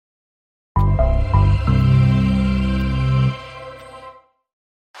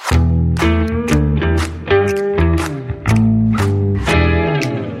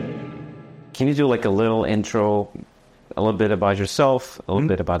you do like a little intro, a little bit about yourself, a little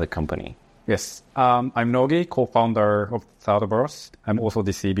bit about the company? Yes. I'm Nogi, co-founder of Cloudburst. I'm also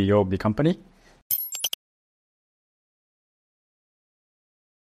the CBO of the company.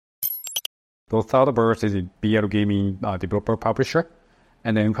 So Cloudburst is a VR gaming developer publisher.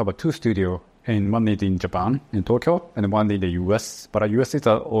 And then we have two studios. And one is in Japan, in Tokyo, and one in the US. But the US is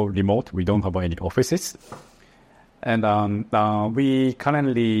all remote. We don't have any offices. And we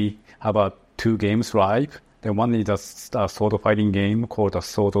currently have two games live. Then one is a sword fighting game called The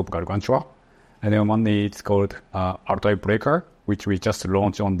Sword of Gargantua. And then one is called Altai Breaker, which we just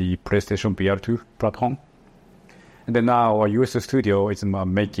launched on the PlayStation VR2 platform. And then now our US studio is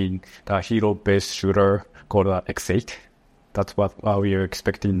making the hero-based shooter called X8. That's what we are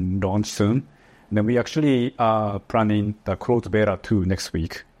expecting launch soon. And then we actually are planning the closed beta 2 next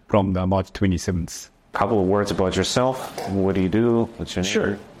week from the March 27th. A couple of words about yourself. What do you do? What's your name?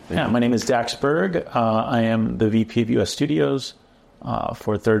 Sure. Yeah, my name is Dax Berg. I am the VP of US Studios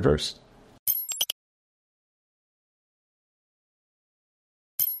for Thirdverse.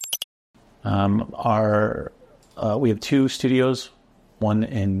 We have two studios, one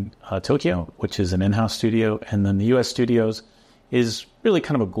in Tokyo, which is an in-house studio, and then the US Studios is really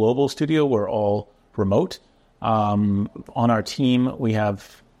kind of a global studio. We're all remote. On our team, we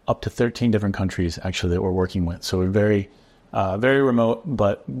have up to 13 different countries, actually, that we're working with. So we're very remote,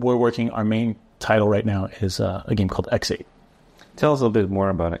 but we're working, our main title right now is a game called X8. Tell us a little bit more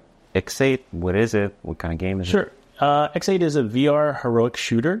about it. X8, what is it? What kind of game is it? Sure. X8 is a VR heroic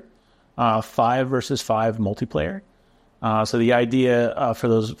shooter, 5 versus 5 multiplayer. So the idea, for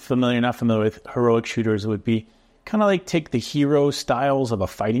those not familiar with heroic shooters, would be kind of like take the hero styles of a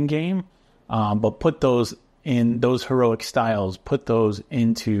fighting game, but put those in those heroic styles, put those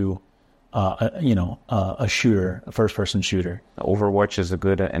into a shooter, a first-person shooter. Overwatch is a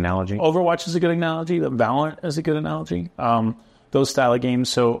good analogy. Overwatch is a good analogy. The Valorant is a good analogy. Those style of games.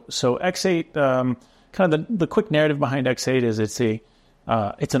 So X8, kind of the quick narrative behind X8 is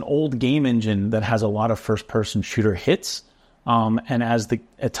it's an old game engine that has a lot of first-person shooter hits. And as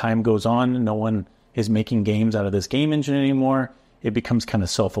time goes on, no one is making games out of this game engine anymore. It becomes kind of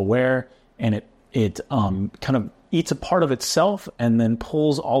self-aware, and it kind of eats a part of itself and then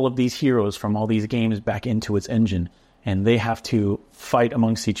pulls all of these heroes from all these games back into its engine, and they have to fight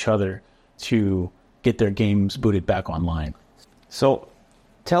amongst each other to get their games booted back online. So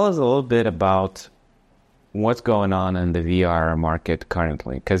tell us a little bit about what's going on in the VR market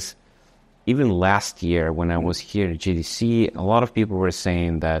currently, because even last year when I was here at GDC, a lot of people were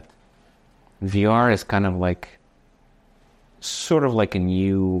saying that VR is kind of sort of like a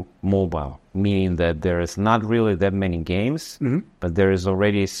new mobile, meaning that there is not really that many games, but there is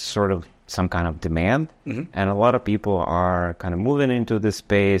already sort of some kind of demand. And a lot of people are kind of moving into this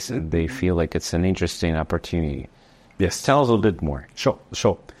space and they feel like it's an interesting opportunity. Yes. Tell us a little bit more. Sure.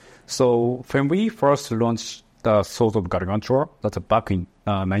 So when we first launched the Sword of Gargantua, that's back in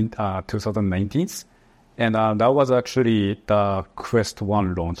 2019, and that was actually the Quest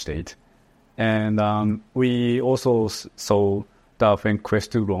 1 launch date. And we also saw that when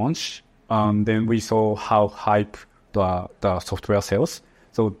Quest 2 launched, then we saw how hype the software sales.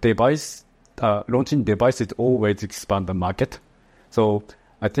 So launching devices always expand the market. So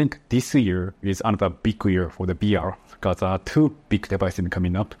I think this year is another big year for the VR because two big devices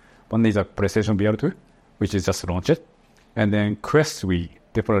coming up. One is a PlayStation VR 2, which is just launched, and then Quest 3,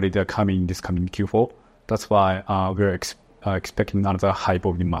 definitely they're coming this coming Q4. That's why we're expecting another hype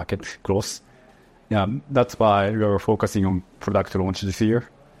of the market growth. Yeah, that's why we're focusing on product launch this year.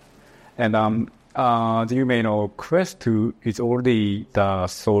 And you may know Quest 2 is already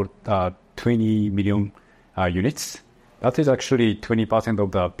sold 20 million units. That is actually 20%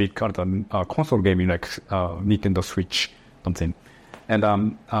 of the big console gaming like Nintendo Switch something. And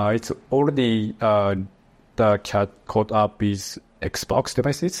it's already caught up with Xbox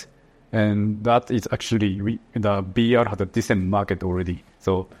devices. And that is actually, the VR has a decent market already.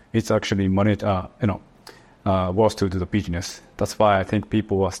 So it's actually worth to do the business. That's why I think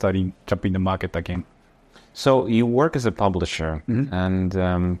people are starting jump in the market again. So you work as a publisher,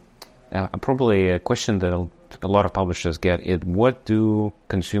 and probably a question that a lot of publishers get is, what do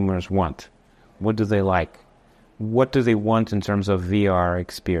consumers want? What do they like? What do they want in terms of VR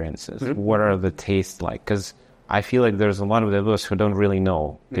experiences? What are the tastes like? Because I feel like there's a lot of developers who don't really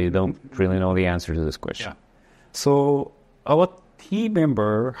know. They don't really know the answer to this question. Yeah. So our team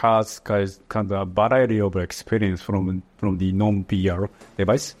member has kind of a variety of experience from the non-VR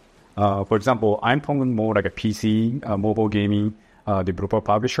device. For example, I'm from more like a PC, mobile gaming developer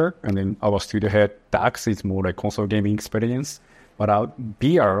publisher, and then our studio head Dax is more like console gaming experience. But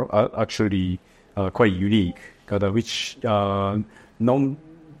VR are actually quite unique, which non-VR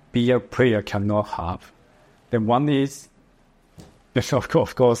player cannot have. Then one is, of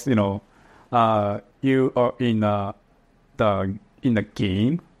course, you are in the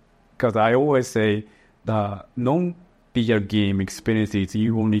game. Because I always say the non-VR game experiences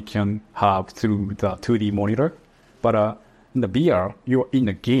you only can have through the 2D monitor. But in the VR, you're in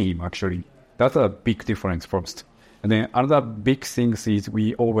the game, actually. That's a big difference first. And then another big thing is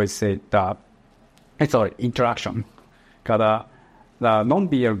we always say that it's interaction. Because the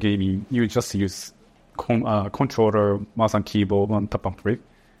non-VR gaming, you just use controller, mouse and keyboard on top of it.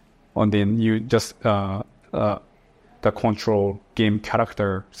 And then you just the control game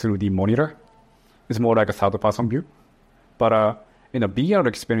character through the monitor. It's more like a third-person view. But in a VR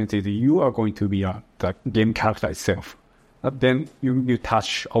experience, you are going to be the game character itself. Then you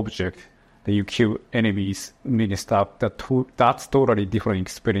touch object, then you kill enemies, mini stuff. That's totally different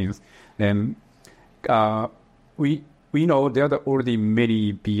experience. And we know there are already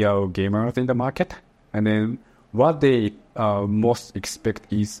many VR gamers in the market. And then what they most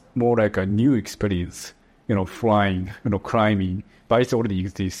expect is more like a new experience. Flying, climbing, but it already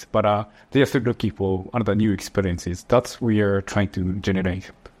exists. But they are still looking for another new experiences. That's what we are trying to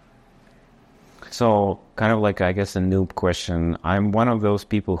generate. So, kind of like, I guess, a noob question. I'm one of those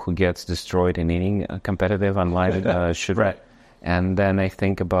people who gets destroyed in any competitive online shooter. Right. And then I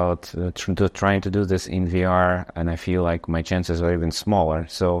think about trying to do this in VR, and I feel like my chances are even smaller.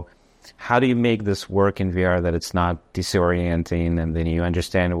 So, how do you make this work in VR that it's not disorienting and then you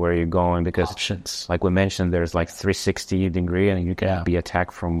understand where you're going? Because, options, like we mentioned, there's like 360 degree and you can be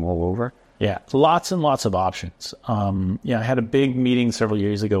attacked from all over. Yeah, lots and lots of options. I had a big meeting several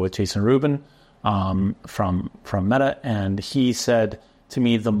years ago with Jason Rubin from Meta, and he said to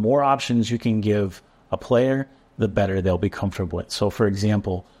me, the more options you can give a player, the better they'll be comfortable with. So, for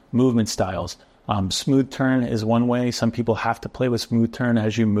example, movement styles. Smooth turn is one way. Some people have to play with smooth turn.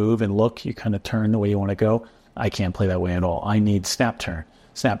 As you move and look, you kind of turn the way you want to go. I can't play that way at all. I need snap turn.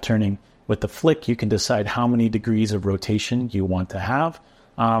 Snap turning. With the flick, you can decide how many degrees of rotation you want to have.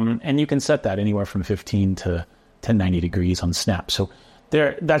 And you can set that anywhere from 15 to 90 degrees on snap. So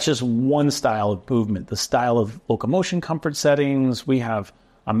that's just one style of movement. The style of locomotion comfort settings, we have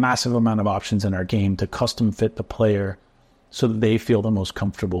a massive amount of options in our game to custom fit the player so that they feel the most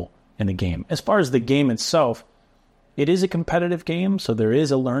comfortable in the game. As far as the game itself, it is a competitive game, so there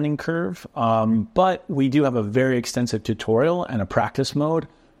is a learning curve, but we do have a very extensive tutorial and a practice mode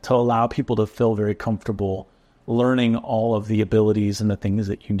to allow people to feel very comfortable learning all of the abilities and the things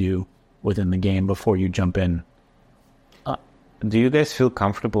that you do within the game before you jump in. Do you guys feel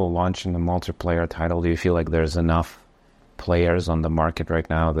comfortable launching a multiplayer title? Do you feel like there's enough players on the market right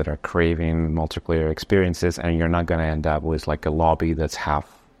now that are craving multiplayer experiences and you're not going to end up with like a lobby that's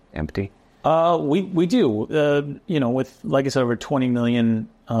half empty? We do. With, like I said, over 20 million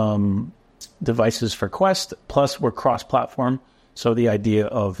devices for Quest, plus we're cross-platform. So the idea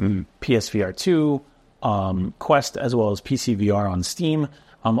of PSVR 2, Quest, as well as PCVR on Steam,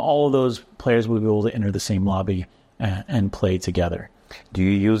 all of those players will be able to enter the same lobby and play together. Do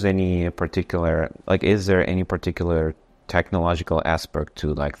you use any particular, is there any particular technological aspect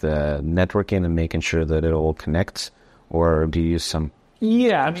to like the networking and making sure that it all connects, or do you use some?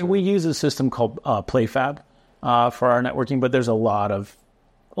 Yeah, I mean, we use a system called PlayFab for our networking, but there's a lot of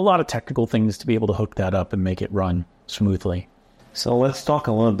technical things to be able to hook that up and make it run smoothly. So let's talk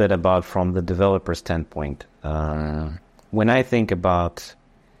a little bit about from the developer standpoint. When I think about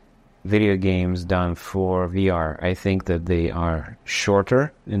video games done for VR, I think that they are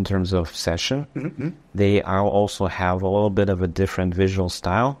shorter in terms of session. Mm-hmm. They also have a little bit of a different visual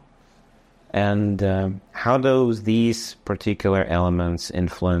style. And how do these particular elements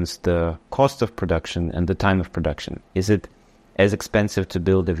influence the cost of production and the time of production? Is it as expensive to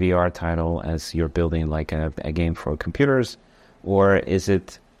build a VR title as you're building like a game for computers? Or is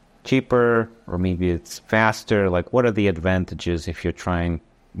it cheaper, or maybe it's faster? Like, what are the advantages if you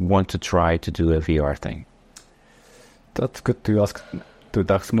want to try to do a VR thing? That's good to ask to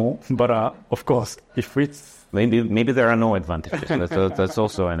Dax more. But of course, if it's maybe there are no advantages. That's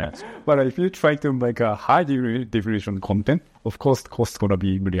also an answer. But if you try to make a high definition content, of course, the cost is gonna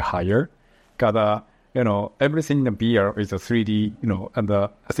be really higher. Because everything in the VR is a 3D, and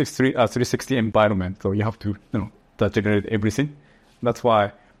a 360 environment. So you have to, generate everything. That's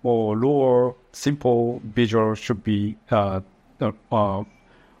why more lower, simple visual should be more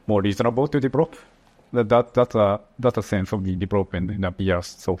reasonable to develop. That's a sense of the development in the VR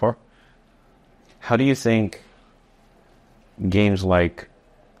so far. How do you think games like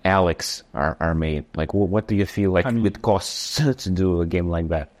Alex are made? Like, what do you feel like it costs to do a game like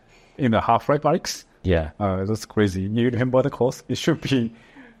that? In the Half-Life Alyx? Yeah. That's crazy. You remember the cost? It should be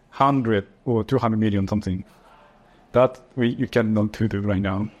 100 or 200 million something. That you cannot do right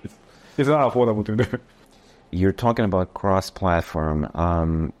now. It's not affordable to do. You're talking about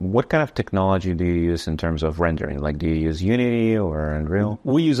cross-platform. What kind of technology do you use in terms of rendering? Like, do you use Unity or Unreal?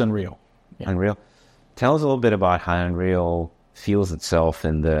 We use Unreal. Yeah. Unreal. Tell us a little bit about how Unreal feels itself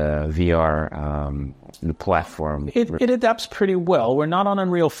in the VR the platform. It adapts pretty well. We're not on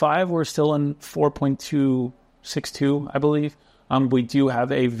Unreal 5. We're still in 4.262, I believe. We do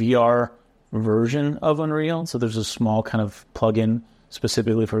have a VR version of Unreal, so there's a small kind of plugin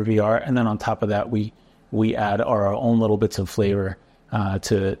specifically for VR, and then on top of that, we add our own little bits of flavor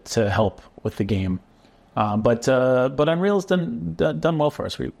to help with the game. But Unreal's done well for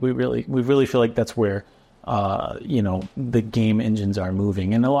us. We really feel like that's where the game engines are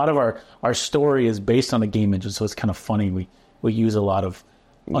moving, and a lot of our story is based on a game engine, so it's kind of funny. We use a lot of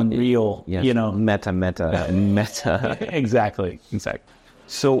Unreal, yes, meta. Exactly.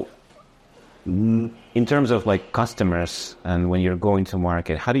 So, in terms of like customers and when you're going to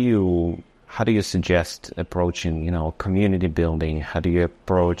market, how do you suggest approaching, community building? How do you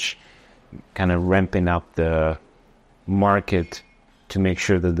approach kind of ramping up the market to make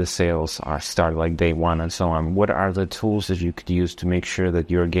sure that the sales are started like day one and so on? What are the tools that you could use to make sure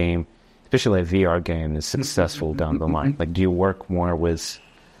that your game, especially a VR game, is successful down the line? Like, do you work more with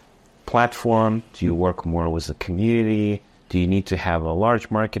platform? Do you work more with the community? Do you need to have a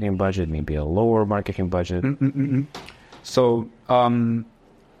large marketing budget, maybe a lower marketing budget? So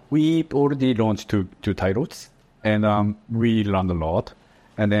we already launched two titles, and we learned a lot.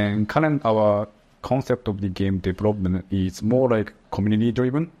 And then our concept of the game development is more like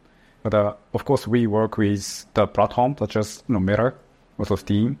community-driven. But of course, we work with the platform such as Meta, also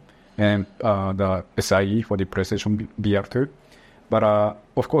Steam, and the SIE for the PlayStation VR 2. But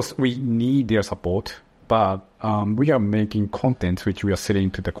of course, we need their support. But we are making content which we are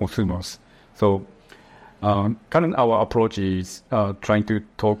selling to the consumers. So our approach is trying to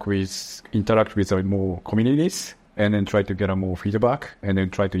interact with more communities, and then try to get more feedback, and then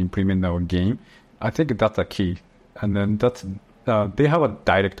try to implement our game. I think that's the key. And then they have a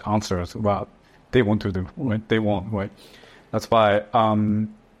direct answers what they want to do, what they want, right? That's why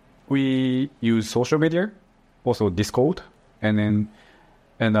we use social media, also Discord, and then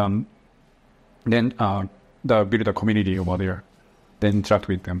build a community over there, then interact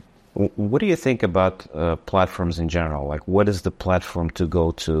with them. What do you think about platforms in general? Like, what is the platform to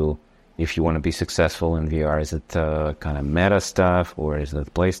go to if you want to be successful in VR? Is it kind of Meta stuff, or is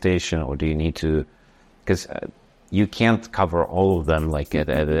it PlayStation, or do you need to? Because you can't cover all of them like at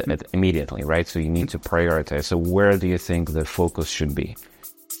immediately, right? So you need to prioritize. So where do you think the focus should be?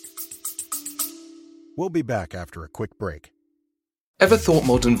 We'll be back after a quick break. Ever thought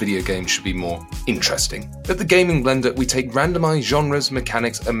modern video games should be more interesting? At the Gaming Blender, we take randomized genres,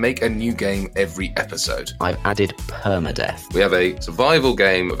 mechanics, and make a new game every episode. I've added permadeath. We have a survival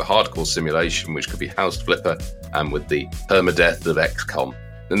game of a hardcore simulation, which could be House Flipper, and with the permadeath of XCOM.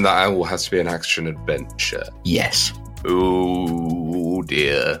 And that all has to be an action-adventure. Yes. Oh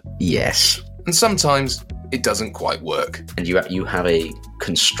dear. Yes. And sometimes it doesn't quite work. And you have a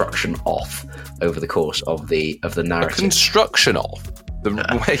construction off over the course of the narrative. A construction off.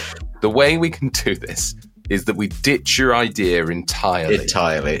 The way we can do this is that we ditch your idea entirely.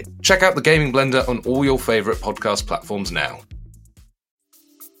 Check out the Gaming Blender on all your favourite podcast platforms now.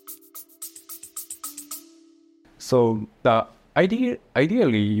 So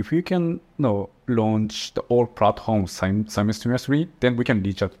ideally, if you can launch the all platforms simultaneously, then we can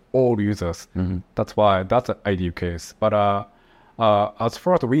reach out all users. Mm-hmm. That's an ideal case. But as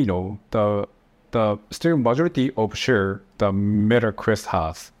far as we know, the still majority of share the Meta Quest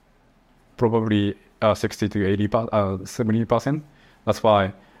has, probably 60 to 70%. That's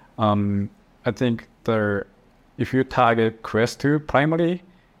why I think if you target Quest 2 primarily,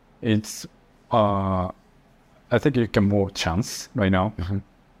 it's I think you can more chance right now. Mm-hmm.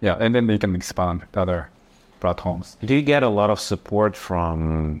 Yeah, and then they can expand to other platforms. Do you get a lot of support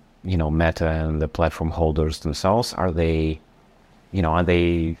from Meta and the platform holders themselves? Are they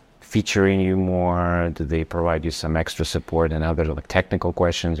featuring you more? Do they provide you some extra support and other like technical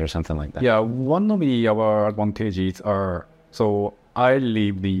questions or something like that? Yeah, one of our advantages are, so I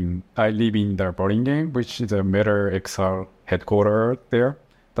live in the Berlin game, which is a Meta XR headquarters there.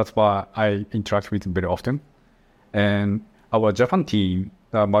 That's why I interact with them very often. And our Japan team,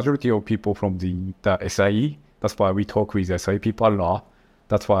 the majority of people from the SIE, that's why we talk with SIE people a lot.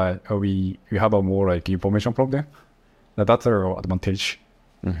 That's why we have a more like information from them. That's our advantage.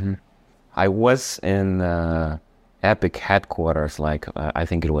 I was in Epic headquarters, I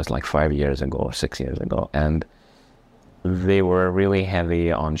think it was 5 years ago or 6 years ago, and they were really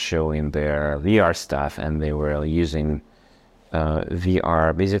heavy on showing their VR stuff, and they were using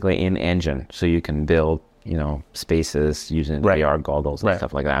VR basically in engine, so you can build, spaces using VR goggles and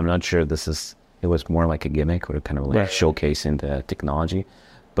stuff like that. I'm not sure it was more like a gimmick or kind of showcasing the technology.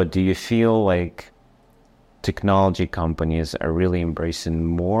 But do you feel like technology companies are really embracing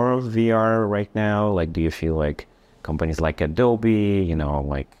more of VR right now? Like, do you feel like companies like Adobe,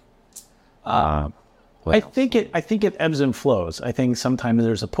 I think it ebbs and flows. I think sometimes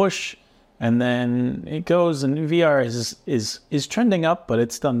there's a push, and then it goes. And VR is trending up, but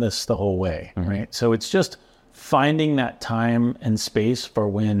it's done this the whole way, right? So it's just finding that time and space for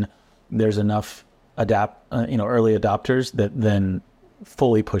when there's enough early adopters that then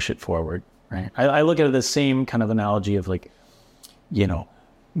fully push it forward, right? I look at it the same kind of analogy of beta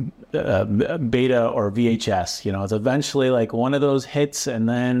or VHS. It's eventually one of those hits, and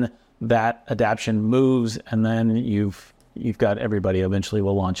then that adaptation moves, and then you've got everybody eventually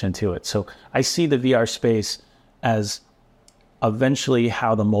will launch into it. So I see the VR space as eventually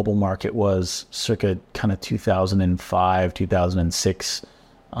how the mobile market was circa kind of 2005, 2006,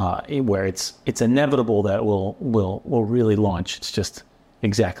 where it's inevitable that will really launch. It's just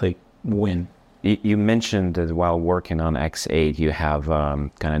exactly when. You mentioned that while working on X8, you have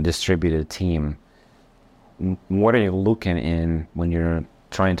kind of distributed team. What are you looking in when you're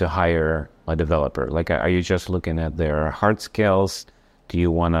trying to hire a developer? Are you just looking at their hard skills? Do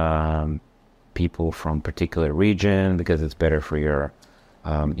you want people from particular region because it's better for your,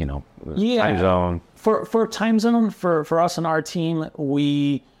 time zone? For time zone, for us and our team,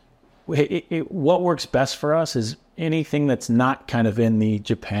 what works best for us is anything that's not kind of in the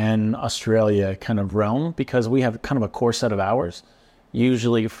Japan, Australia kind of realm, because we have kind of a core set of hours,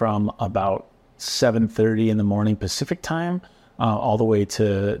 usually from about 7:30 in the morning Pacific time, all the way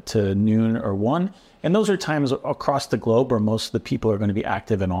to noon or 1. And those are times across the globe where most of the people are going to be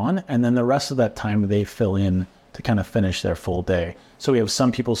active and on. And then the rest of that time they fill in to kind of finish their full day. So we have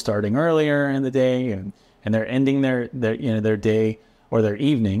some people starting earlier in the day and they're ending their day or their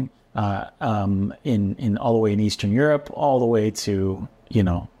evening in all the way in Eastern Europe, all the way to,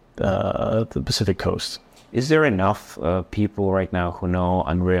 the Pacific coast. Is there enough people right now who know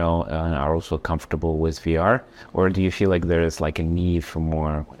Unreal and are also comfortable with VR? Or do you feel like there is a need for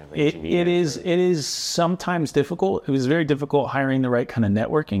more? It is sometimes difficult. It was very difficult hiring the right kind of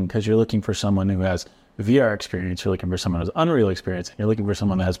networking, because you're looking for someone who has VR experience, you're looking for someone who has Unreal experience, and you're looking for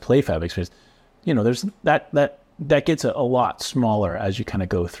someone that has PlayFab experience. There's that gets a lot smaller as you kind of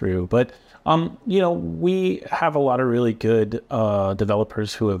go through. But we have a lot of really good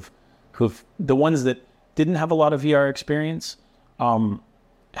developers who've the ones that didn't have a lot of VR experience,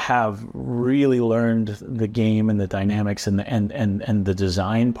 have really learned the game and the dynamics and the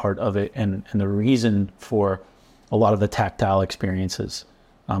design part of it and the reason for a lot of the tactile experiences.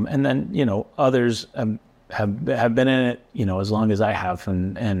 And then, others have been in it, as long as I have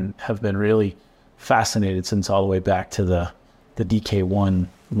and have been really fascinated since all the way back to the DK1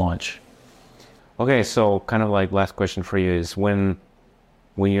 launch. Okay, so kind of last question for you is when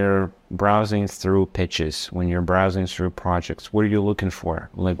you're browsing through pitches, when you're browsing through projects, what are you looking for?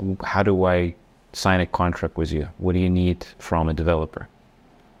 How do I sign a contract with you? What do you need from a developer?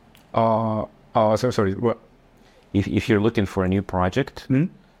 Sorry. What? If you're looking for a new project,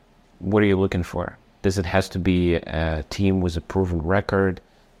 what are you looking for? Does it have to be a team with a proven record?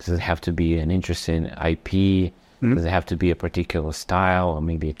 Does it have to be an interesting IP? Does it have to be a particular style or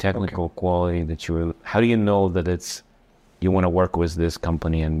maybe a technical quality that how do you know that you want to work with this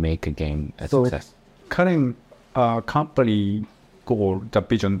company and make a game a success? Current company goal, the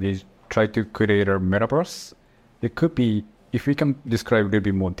vision is try to create a metaverse. It could be, if we can describe a little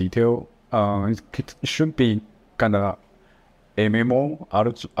bit more detail, it should be kind of MMO,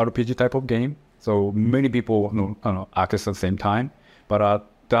 RPG type of game. So many people access at the same time. But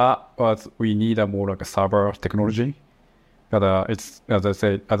we need a more like a server technology. But it's, as I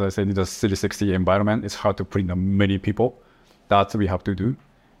said, in the 360 environment, it's hard to bring many people. That's what we have to do.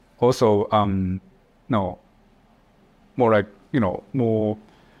 Also, more like, more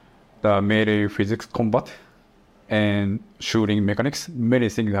the melee physics combat and shooting mechanics. Many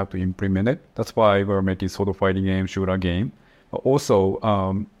things have to implement it. That's why we're making sort of fighting game, shooter game. But also,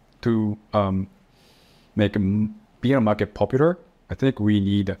 to make VR market popular, I think we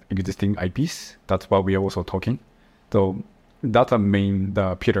need existing IPs. That's why we are also talking. So that's the main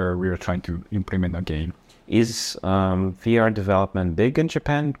pillar we are trying to implement a game. Is VR development big in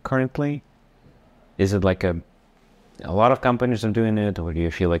Japan currently? Is it a lot of companies are doing it, or do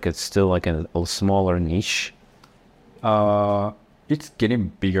you feel like it's still like a smaller niche? It's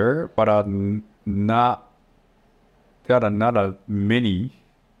getting bigger, but there are not many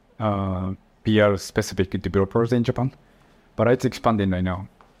VR specific developers in Japan, but it's expanding right now.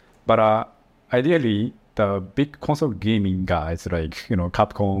 But ideally, the big console gaming guys like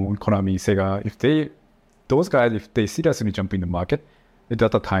Capcom, Konami, Sega, if they seriously jump in the market, at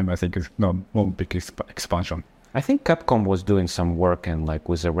that time I think it's no big expansion. I think Capcom was doing some work in like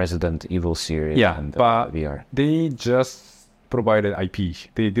with the Resident Evil series. Yeah, and but VR. They just provided IP.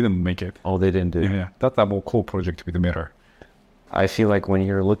 They didn't make it. Oh, they didn't do it. Yeah, that's a more core project with Meta. I feel like when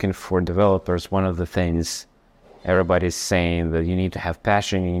you're looking for developers, one of the things everybody's saying that you need to have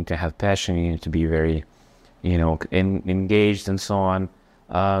passion, you need to be very, engaged and so on.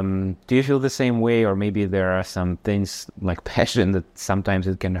 Do you feel the same way, or maybe there are some things like passion that sometimes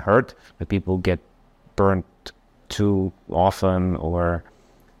it can hurt, that people get burnt too often, or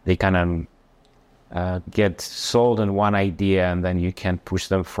they kind of get sold on one idea and then you can't push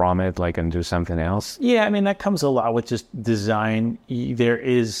them from it and do something else? Yeah, I mean, that comes a lot with just design. There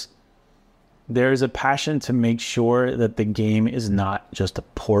is a passion to make sure that the game is not just a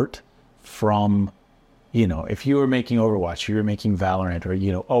port from, if you were making Overwatch, you were making Valorant,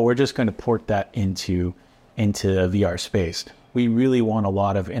 or we're just going to port that into a VR space. We really want a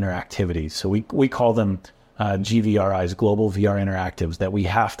lot of interactivity. So we call them GVRIs, Global VR Interactives, that we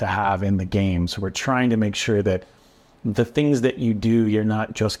have to have in the game. So we're trying to make sure that the things that you do, you're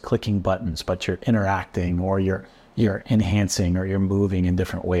not just clicking buttons, but you're interacting, or you're enhancing, or you're moving in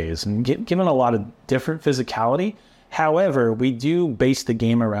different ways, and given a lot of different physicality. However, we do base the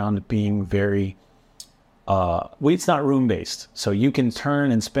game around being very, it's not room based. So you can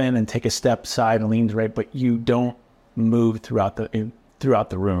turn and spin and take a step side and lean to right, but you don't move throughout the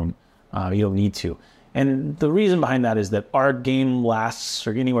room. You don't need to. And the reason behind that is that our game lasts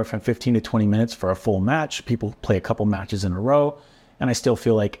anywhere from 15 to 20 minutes for a full match. People play a couple matches in a row. And I still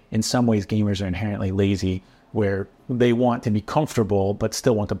feel like in some ways gamers are inherently lazy, where they want to be comfortable but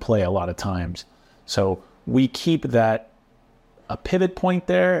still want to play a lot of times. So we keep that a pivot point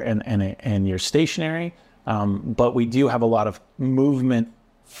there, and you're stationary. But we do have a lot of movement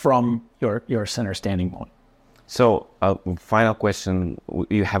from your center standing point. So, final question.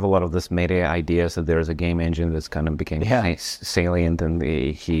 You have a lot of this meta ideas that there's a game engine that's kind of became salient, and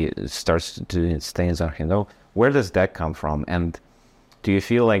he starts to do things on him. Where does that come from? And do you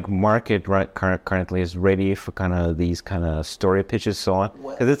feel like market currently is ready for kind of these kind of story pitches, so on?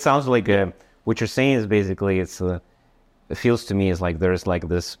 Because it sounds like what you're saying is basically it feels to me is like there's like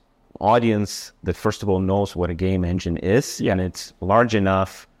this audience that first of all knows what a game engine is, and it's large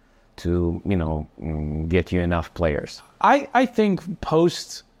enough to get you enough players. I think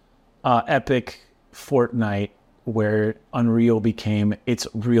post Epic Fortnite, where Unreal became its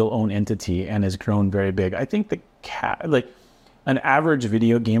real own entity and has grown very big, I think an average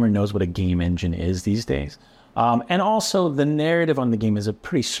video gamer knows what a game engine is these days. And also the narrative on the game is a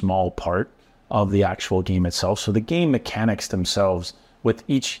pretty small part of the actual game itself. So the game mechanics themselves, with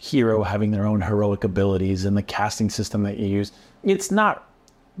each hero having their own heroic abilities and the casting system that you use, it's not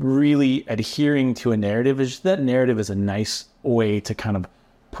really adhering to a narrative. That narrative is a nice way to kind of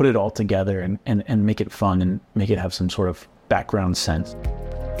put it all together and make it fun and make it have some sort of background sense.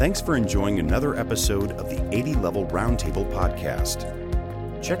 Thanks for enjoying another episode of the 80 Level Roundtable podcast.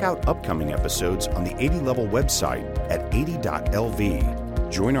 Check out upcoming episodes on the 80 Level website at 80.lv.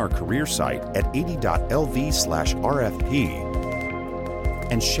 Join our career site at 80.lv/RFP.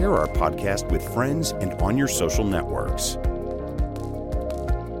 And share our podcast with friends and on your social networks.